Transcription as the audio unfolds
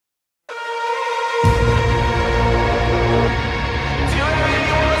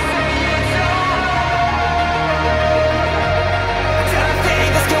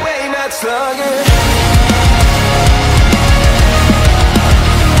much longer.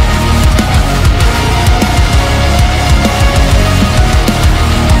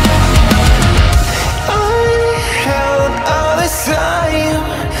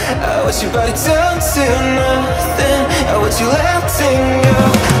 I want your body down to nothing. I want you letting go.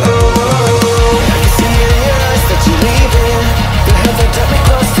 Oh, I can see in your eyes that you're leaving. The hands that got me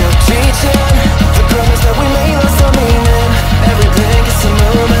close, still reaching. The promise that we made lost our meaning. Every blink is a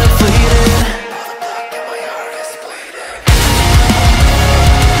moment fleeting. And my heart is bleeding.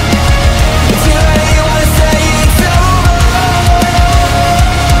 It's too late, you wanna say it's over,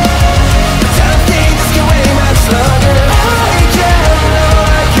 but I don't think this can wait much longer.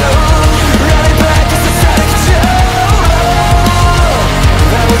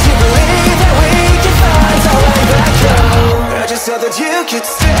 So that you could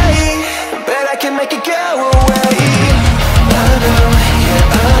stay, but I can make it go away. I know,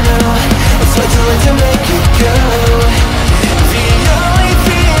 yeah I know, it's way too late to make it go. The only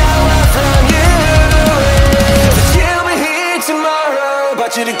thing I want from you is that you'll be here tomorrow,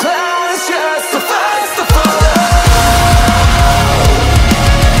 but you decline is just the first to follow.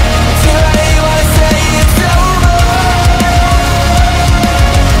 Too late, you wanna say it's over,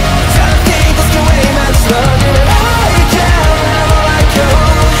 but I don't think this can wait much longer.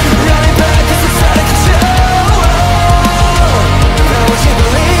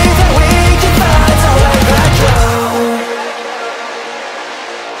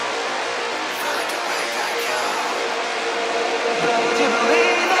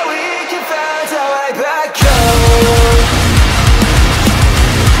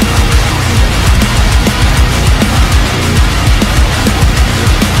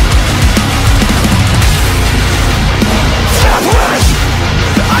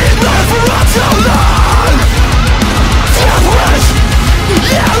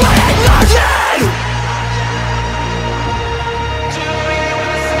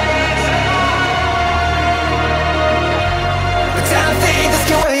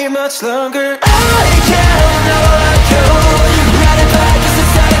 Much longer.